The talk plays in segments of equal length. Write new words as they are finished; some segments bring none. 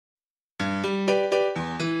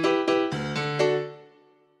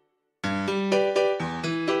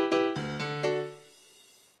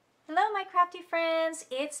crafty friends,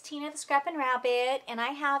 it's Tina the Scrappin' Rabbit, and I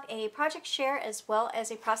have a project share as well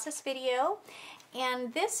as a process video.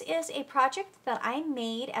 And this is a project that I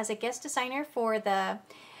made as a guest designer for the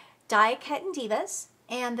Die Cuttin' Divas,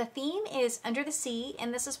 and the theme is Under the Sea,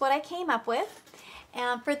 and this is what I came up with.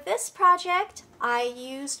 And for this project, I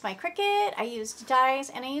used my Cricut, I used dies,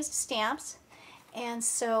 and I used stamps. And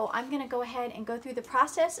so I'm going to go ahead and go through the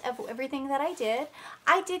process of everything that I did.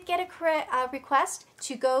 I did get a request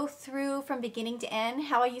to go through from beginning to end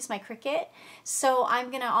how I use my Cricut. So I'm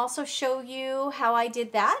going to also show you how I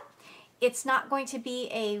did that. It's not going to be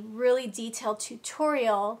a really detailed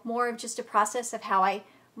tutorial, more of just a process of how I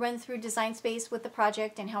run through Design Space with the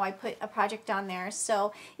project and how I put a project on there.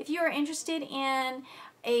 So if you are interested in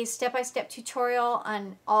a step-by-step tutorial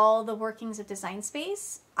on all the workings of Design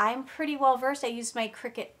Space, I'm pretty well versed. I use my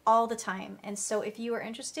Cricut all the time, and so if you are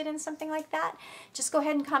interested in something like that, just go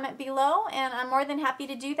ahead and comment below and I'm more than happy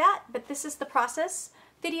to do that. But this is the process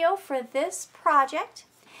video for this project,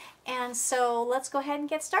 and so let's go ahead and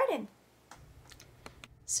get started.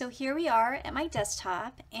 So here we are at my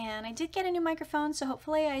desktop, and I did get a new microphone, so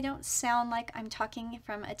hopefully I don't sound like I'm talking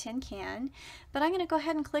from a tin can. But I'm going to go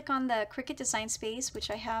ahead and click on the Cricut Design Space, which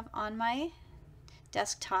I have on my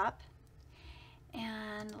desktop.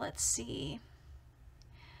 And let's see.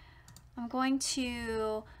 I'm going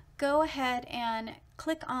to go ahead and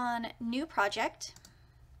click on New Project.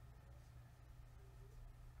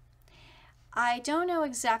 I don't know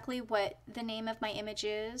exactly what the name of my image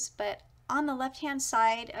is, but on the left-hand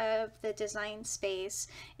side of the Design Space,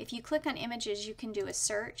 if you click on images, you can do a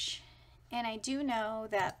search. And I do know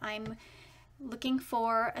that I'm looking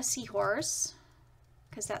for a seahorse,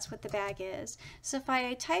 because that's what the bag is. So if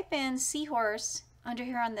I type in seahorse under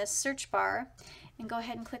here on this search bar and go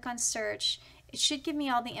ahead and click on search, it should give me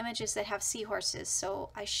all the images that have seahorses.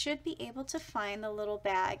 So I should be able to find the little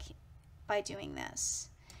bag by doing this.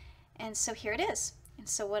 And so here it is. And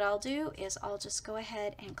so what I'll do is I'll just go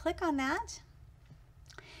ahead and click on that,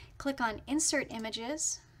 click on Insert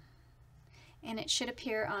Images, and it should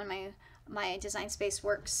appear on my Design Space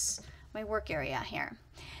Works, my work area here.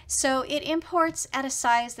 So it imports at a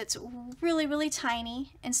size that's really, really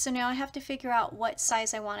tiny, and so now I have to figure out what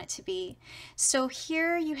size I want it to be. So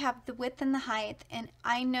here you have the width and the height, and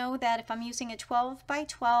I know that if I'm using a 12 by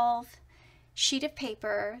 12 sheet of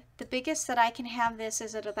paper, the biggest that I can have this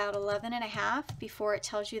is at about 11.5 before it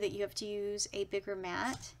tells you that you have to use a bigger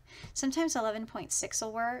mat. Sometimes 11.6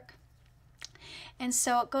 will work. And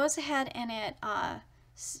so it goes ahead and it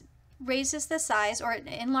raises the size, or it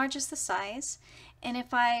enlarges the size. And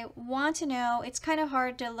if I want to know, it's kind of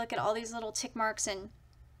hard to look at all these little tick marks and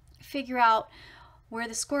figure out where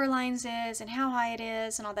the score lines is and how high it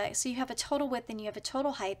is and all that. So you have a total width and you have a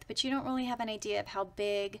total height, but you don't really have an idea of how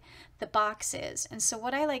big the box is. And so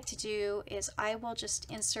what I like to do is I will just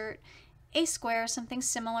insert a square, something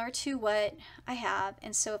similar to what I have.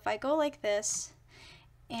 And so if I go like this,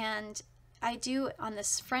 and I do on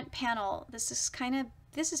this front panel, this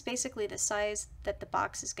is basically the size that the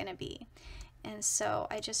box is going to be. And so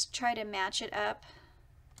I just try to match it up.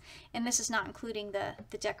 And this is not including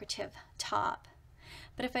the decorative top.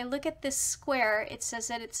 But if I look at this square, it says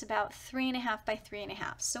that it's about 3.5 by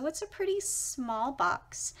 3.5. So it's a pretty small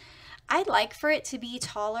box. I'd like for it to be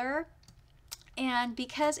taller. And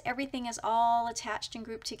because everything is all attached and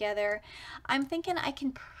grouped together, I'm thinking I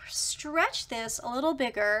can stretch this a little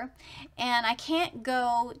bigger, and I can't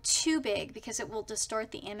go too big because it will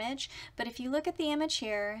distort the image. But if you look at the image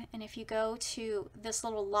here, and if you go to this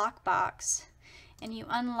little lock box, and you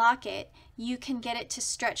unlock it, you can get it to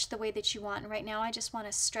stretch the way that you want. And right now I just want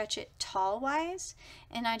to stretch it tall-wise,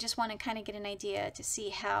 and I just want to kind of get an idea to see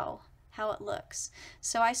how it looks.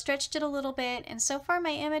 So I stretched it a little bit, and so far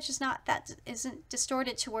my image isn't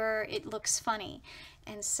distorted to where it looks funny.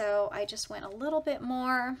 And so I just went a little bit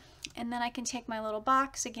more, and then I can take my little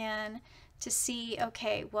box again to see,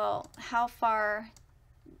 okay, well, how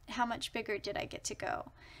much bigger did I get to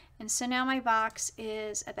go? And so now my box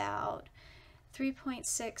is about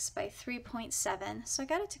 3.6 by 3.7, so I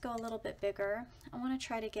got it to go a little bit bigger. I want to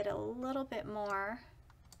try to get a little bit more,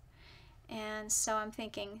 and so I'm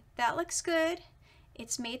thinking that looks good.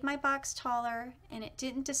 It's made my box taller, and it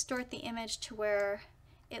didn't distort the image to where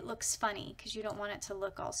it looks funny, because you don't want it to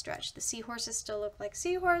look all stretched. The seahorses still look like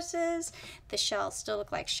seahorses, the shells still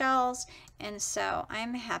look like shells, and so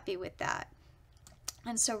I'm happy with that.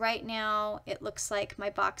 And so right now it looks like my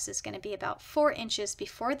box is going to be about 4 inches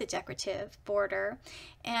before the decorative border,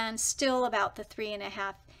 and still about the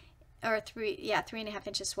 3.5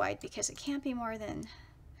 inches wide, because it can't be more than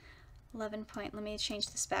 11 point, let me change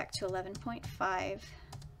this back to 11.5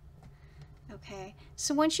 Okay,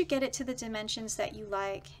 so once you get it to the dimensions that you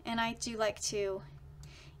like, and I do like to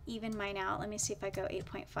even mine out. Let me see if I go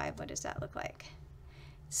 8.5, what does that look like?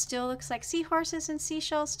 Still looks like seahorses and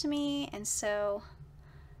seashells to me, and so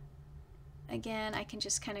again I can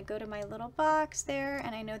just kind of go to my little box there,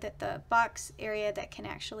 and I know that the box area that can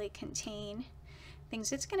actually contain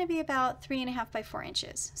things, it's going to be about 3.5 by 4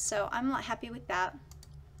 inches. So I'm not happy with that.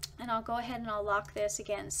 And I'll go ahead and I'll lock this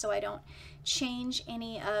again so I don't change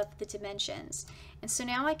any of the dimensions. And so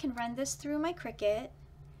now I can run this through my Cricut.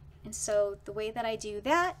 And so the way that I do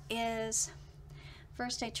that is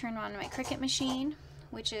first I turn on my Cricut machine,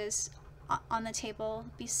 which is on the table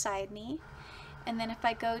beside me. And then if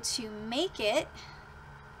I go to make it,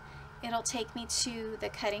 it'll take me to the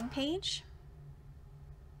cutting page.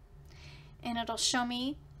 And it'll show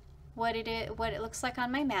me what it looks like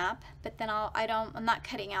on my map, but then I'm not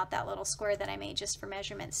cutting out that little square that I made just for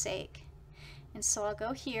measurement's sake. And so I'll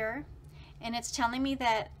go here, and it's telling me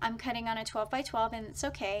that I'm cutting on a 12 by 12, and it's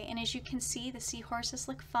okay. And as you can see, the seahorses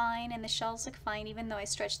look fine and the shells look fine, even though I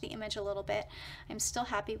stretched the image a little bit. I'm still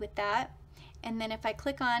happy with that. And then if I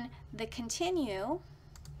click on the continue,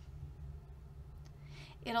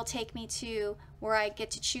 it'll take me to where I get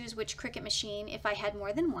to choose which Cricut machine if I had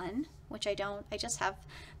more than one, which I don't. I just have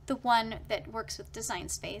the one that works with Design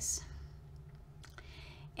Space.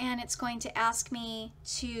 And it's going to ask me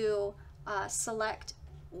to select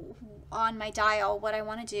on my dial what I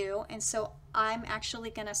want to do, and so I'm actually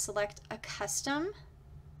going to select a custom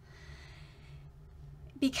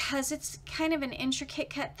because it's kind of an intricate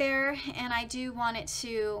cut there, and I want it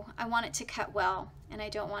to cut well, and I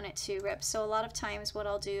don't want it to rip. So a lot of times what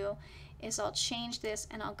I'll do is I'll change this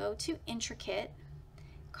and I'll go to intricate,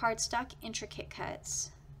 cardstock intricate cuts,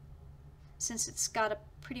 since it's got a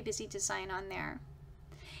pretty busy design on there.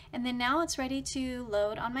 And then now it's ready to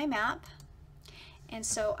load on my map. And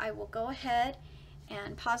so I will go ahead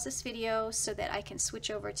and pause this video so that I can switch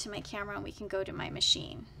over to my camera and we can go to my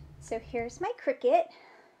machine. So here's my Cricut,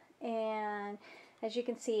 and as you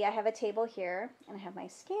can see I have a table here, and I have my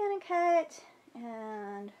scan and cut,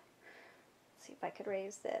 and let's see if I could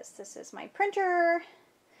raise this. This is my printer,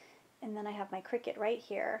 and then I have my Cricut right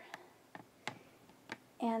here.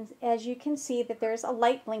 And as you can see that there's a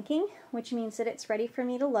light blinking, which means that it's ready for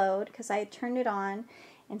me to load because I had turned it on.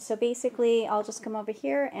 And so basically I'll just come over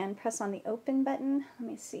here and press on the open button. Let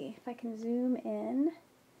me see if I can zoom in.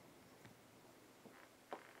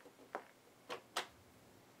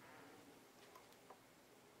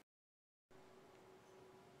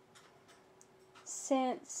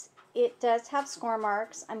 Since it does have score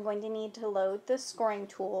marks, I'm going to need to load the scoring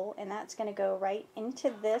tool, and that's going to go right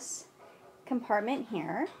into this compartment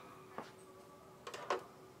here.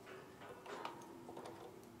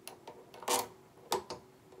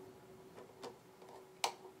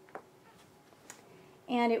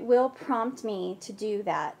 And it will prompt me to do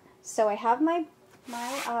that. So I have my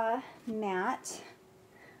mat.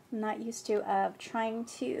 I'm not used to trying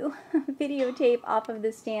to videotape off of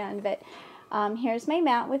the stand, but here's my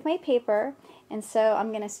mat with my paper, and so I'm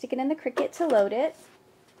going to stick it in the Cricut to load it.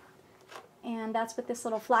 And that's what this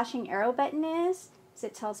little flashing arrow button is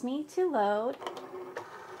it tells me to load.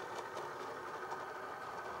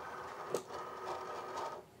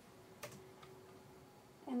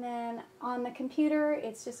 And then on the computer,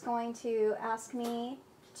 it's just going to ask me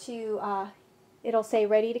to, it'll say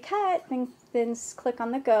ready to cut, then click on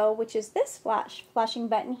the go, which is this flashing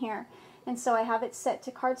button here. And so I have it set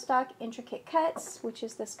to cardstock intricate cuts, which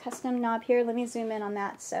is this custom knob here. Let me zoom in on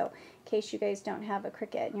that, so in case you guys don't have a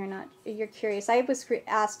Cricut and you're curious. I was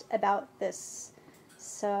asked about this,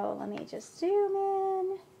 so let me just zoom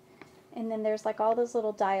in. And then there's like all those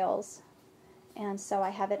little dials, and so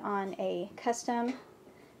I have it on a custom.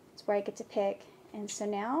 It's where I get to pick, and so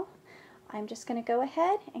now I'm just going to go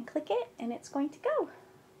ahead and click it, and it's going to go.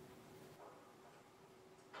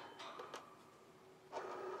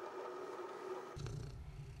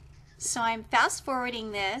 So I'm fast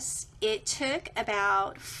forwarding this. It took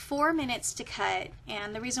about 4 minutes to cut,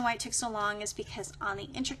 and the reason why it took so long is because on the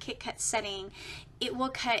intricate cut setting it will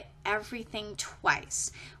cut everything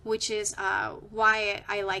twice, which is why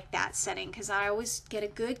I like that setting, because I always get a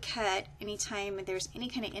good cut anytime there's any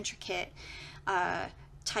kind of intricate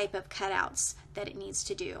type of cutouts that it needs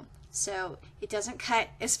to do. So it doesn't cut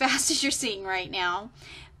as fast as you're seeing right now.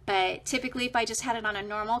 But typically if I just had it on a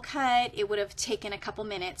normal cut, it would have taken a couple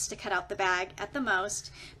minutes to cut out the bag at the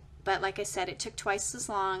most. But like I said, it took twice as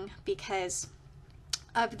long because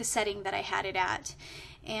of the setting that I had it at.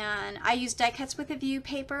 And I use die cuts with a view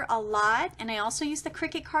paper a lot, and I also use the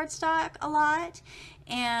Cricut cardstock a lot.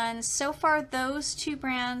 And so far those two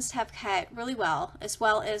brands have cut really well as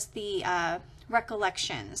the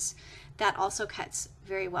Recollections. That also cuts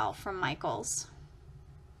very well from Michaels.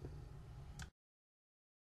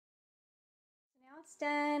 Now it's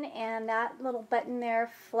done, and that little button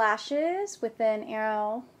there flashes with an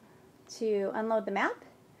arrow to unload the mat.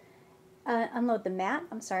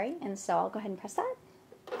 I'm sorry, and so I'll go ahead and press that.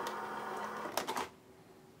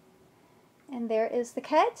 And there is the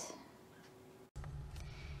cut.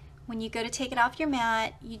 When you go to take it off your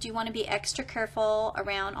mat, you do want to be extra careful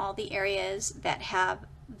around all the areas that have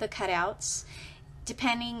the cutouts,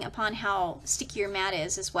 depending upon how sticky your mat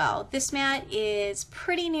is as well. This mat is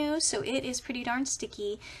pretty new, so it is pretty darn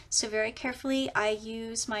sticky. So very carefully, I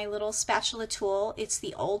use my little spatula tool. It's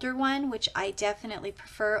the older one, which I definitely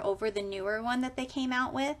prefer over the newer one that they came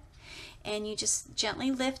out with. And you just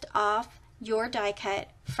gently lift off your die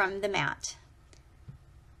cut from the mat.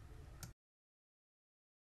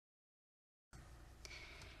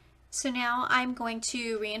 So now I'm going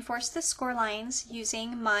to reinforce the score lines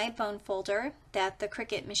using my bone folder that the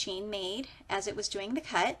Cricut machine made as it was doing the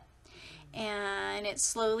cut. And it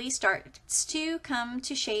slowly starts to come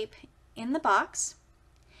to shape in the box.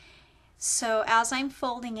 So as I'm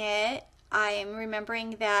folding it, I am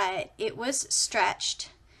remembering that it was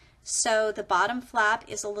stretched. So the bottom flap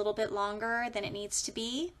is a little bit longer than it needs to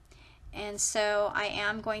be. And so I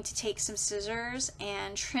am going to take some scissors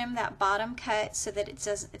and trim that bottom cut so that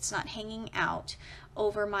it's not hanging out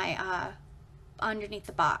over my underneath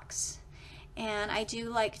the box. And I do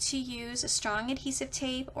like to use a strong adhesive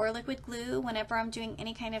tape or liquid glue whenever I'm doing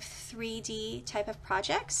any kind of 3D type of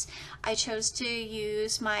projects. I chose to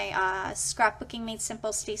use my Scrapbooking Made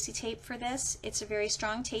Simple Stacy tape for this. It's a very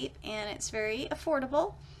strong tape and it's very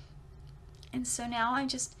affordable. And so now I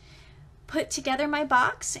just put together my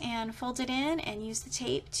box and fold it in and use the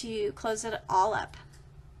tape to close it all up.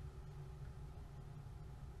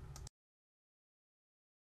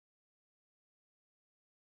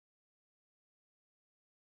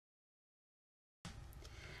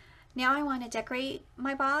 Now I want to decorate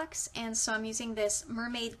my box, and so I'm using this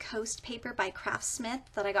Mermaid Coast paper by Craftsmith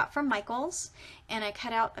that I got from Michaels, and I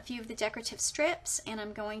cut out a few of the decorative strips, and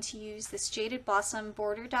I'm going to use this Jaded Blossom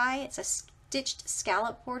border die. It's a stitched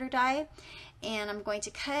scallop border die, and I'm going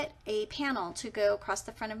to cut a panel to go across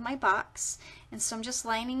the front of my box. And so I'm just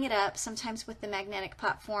lining it up. Sometimes with the magnetic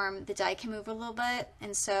platform the die can move a little bit,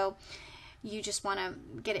 and so you just want to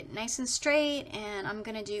get it nice and straight, and I'm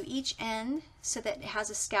going to do each end so that it has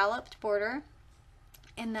a scalloped border.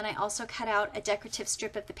 And then I also cut out a decorative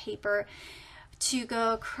strip of the paper to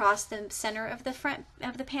go across the center of the front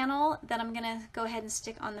of the panel that I'm going to go ahead and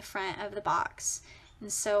stick on the front of the box.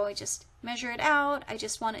 And so I just measure it out. I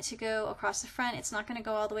just want it to go across the front. It's not going to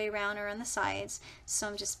go all the way around or on the sides. So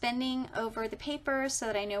I'm just bending over the paper so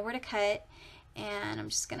that I know where to cut, and I'm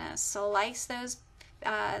just going to slice those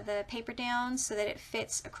the paper down so that it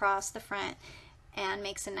fits across the front and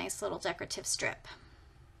makes a nice little decorative strip.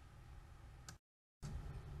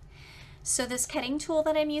 So this cutting tool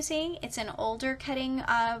that I'm using, it's an older cutting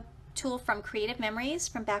tool from Creative Memories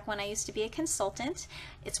from back when I used to be a consultant.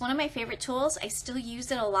 It's one of my favorite tools. I still use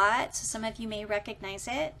it a lot, so some of you may recognize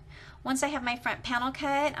it. Once I have my front panel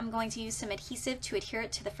cut, I'm going to use some adhesive to adhere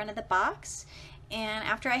it to the front of the box. And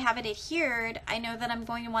after I have it adhered, I know that I'm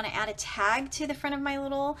going to want to add a tag to the front of my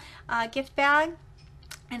little gift bag.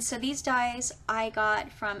 And so these dies I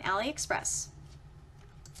got from AliExpress.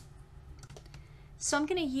 So I'm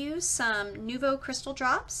going to use some Nouveau Crystal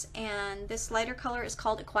Drops, and this lighter color is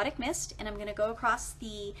called Aquatic Mist, and I'm going to go across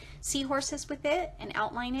the seahorses with it and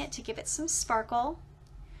outline it to give it some sparkle.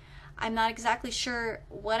 I'm not exactly sure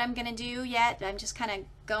what I'm going to do yet. I'm just kind of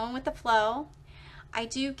going with the flow. I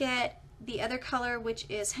do get the other color, which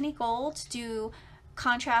is Honey Gold, to do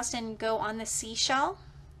contrast and go on the seashell,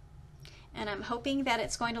 and I'm hoping that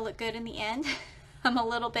it's going to look good in the end. I'm a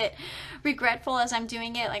little bit regretful as I'm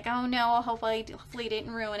doing it, like, oh no, hopefully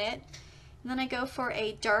didn't ruin it. And then I go for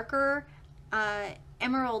a darker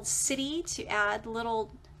Emerald City to add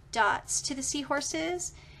little dots to the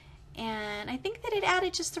seahorses, and I think that it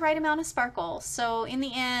added just the right amount of sparkle. So in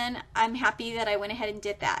the end, I'm happy that I went ahead and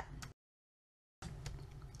did that.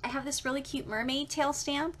 I have this really cute mermaid tail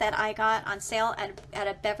stamp that I got on sale at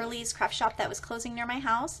a Beverly's craft shop that was closing near my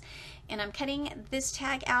house, and I'm cutting this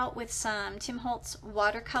tag out with some Tim Holtz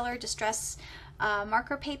watercolor distress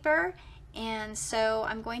marker paper. And so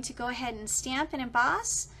I'm going to go ahead and stamp and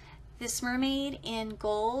emboss this mermaid in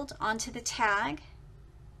gold onto the tag,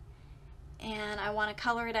 and I want to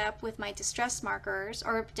color it up with my distress markers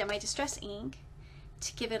or my distress ink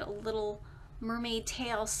to give it a little mermaid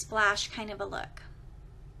tail splash kind of a look.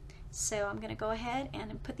 So I'm going to go ahead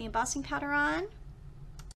and put the embossing powder on.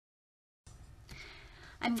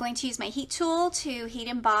 I'm going to use my heat tool to heat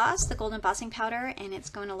emboss the gold embossing powder, and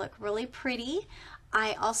it's going to look really pretty.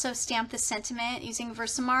 I also stamped the sentiment using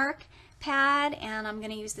Versamark pad, and I'm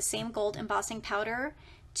going to use the same gold embossing powder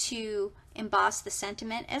to emboss the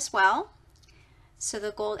sentiment as well. So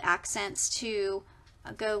the gold accents to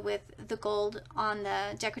go with the gold on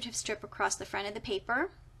the decorative strip across the front of the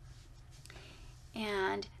paper.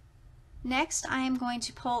 And next I am going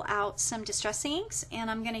to pull out some distress inks, and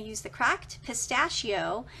I'm going to use the cracked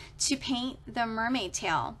pistachio to paint the mermaid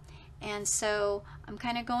tail. And so I'm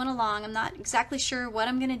kind of going along. I'm not exactly sure what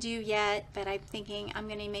I'm going to do yet, but I'm thinking I'm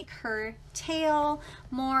going to make her tail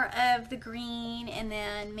more of the green and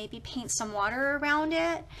then maybe paint some water around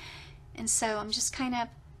it. And so I'm just kind of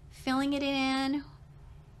filling it in,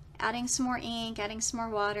 adding some more ink, adding some more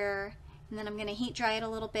water, and then I'm going to heat dry it a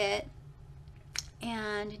little bit.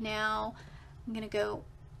 And now I'm going to go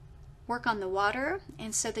work on the water.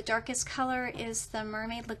 And so the darkest color is the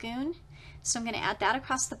Mermaid Lagoon. So I'm going to add that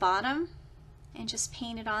across the bottom and just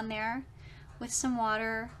paint it on there with some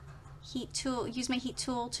water. Heat tool, use my heat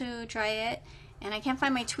tool to dry it. And I can't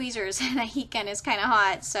find my tweezers, and the heat gun is kind of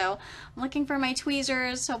hot, so I'm looking for my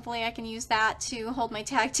tweezers. Hopefully I can use that to hold my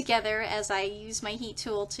tag together as I use my heat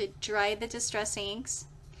tool to dry the distress inks.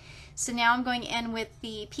 So now I'm going in with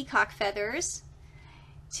the peacock feathers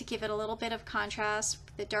to give it a little bit of contrast.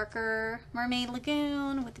 The darker Mermaid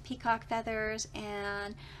Lagoon with the peacock feathers,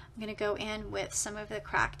 and I'm going to go in with some of the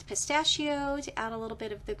cracked pistachio to add a little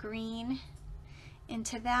bit of the green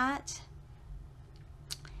into that.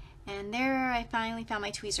 And there, I finally found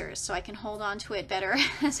my tweezers, so I can hold on to it better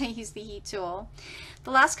as I use the heat tool.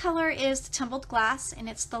 The last color is the tumbled glass, and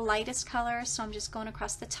it's the lightest color, so I'm just going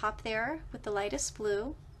across the top there with the lightest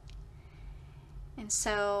blue. And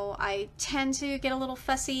so I tend to get a little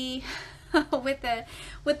fussy with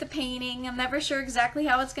the painting. I'm never sure exactly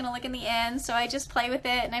how it's going to look in the end, so I just play with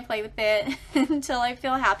it and I play with it until I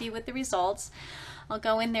feel happy with the results. I'll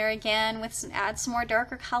go in there again with add some more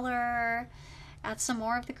darker color, add some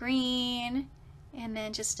more of the green, and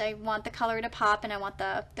then just I want the color to pop, and I want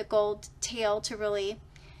the gold tail to really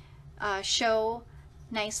show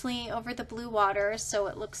nicely over the blue water, so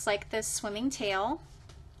it looks like the swimming tail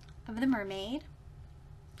of the mermaid.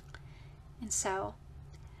 And so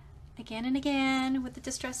again and again with the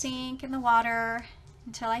distress ink and the water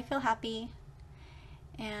until I feel happy.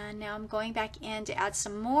 And now I'm going back in to add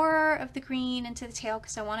some more of the green into the tail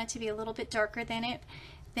because I want it to be a little bit darker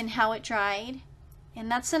than how it dried. And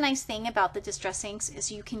that's the nice thing about the distress inks,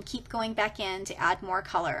 is you can keep going back in to add more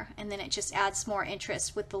color, and then it just adds more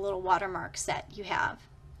interest with the little watermarks that you have.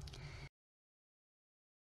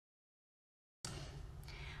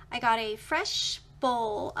 I got a fresh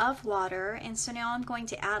bowl of water, and so now I'm going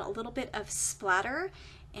to add a little bit of splatter,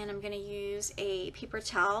 and I'm going to use a paper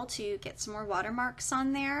towel to get some more watermarks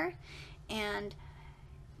on there, and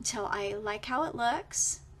until I like how it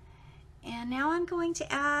looks. And now I'm going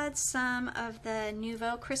to add some of the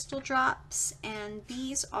Nouveau Crystal Drops, and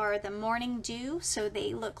these are the Morning Dew, so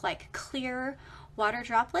they look like clear water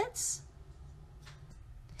droplets.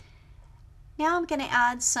 Now I'm going to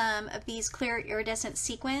add some of these clear iridescent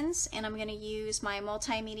sequins, and I'm going to use my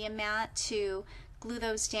multimedia mat to glue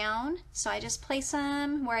those down. So I just place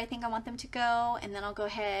them where I think I want them to go, and then I'll go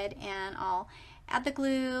ahead and I'll add the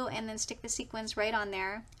glue and then stick the sequins right on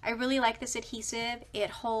there. I really like this adhesive.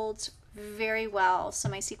 It holds very well, so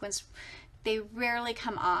my sequins, they rarely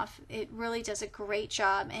come off. It really does a great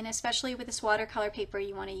job, and especially with this watercolor paper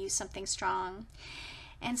you want to use something strong.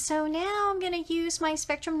 And so now I'm going to use my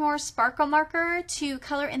Spectrum Noir sparkle marker to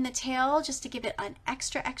color in the tail, just to give it an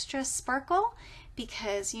extra sparkle,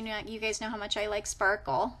 because you guys know how much I like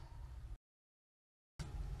sparkle.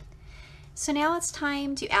 So now it's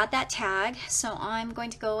time to add that tag, so I'm going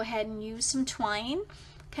to go ahead and use some twine,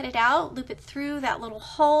 cut it out, loop it through that little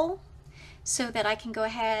hole, so that I can go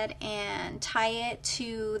ahead and tie it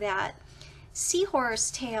to that seahorse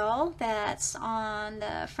tail that's on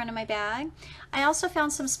the front of my bag. I also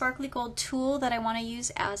found some sparkly gold tulle that I want to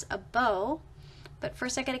use as a bow, but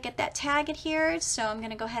first I got to get that tag adhered, so I'm going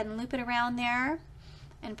to go ahead and loop it around there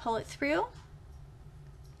and pull it through.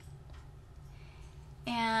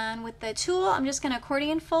 And with the tulle, I'm just going to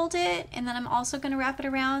accordion fold it, and then I'm also going to wrap it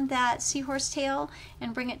around that seahorse tail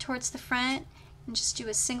and bring it towards the front and just do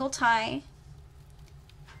a single tie.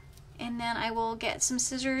 And then I will get some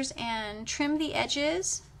scissors and trim the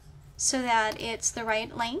edges so that it's the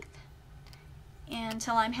right length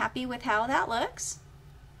until I'm happy with how that looks.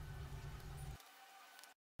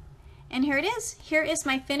 And here it is. Here is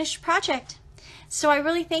my finished project. So I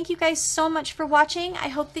really thank you guys so much for watching. I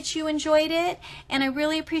hope that you enjoyed it, and I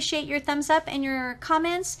really appreciate your thumbs up and your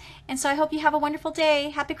comments. And so I hope you have a wonderful day.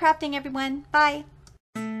 Happy crafting, everyone. Bye.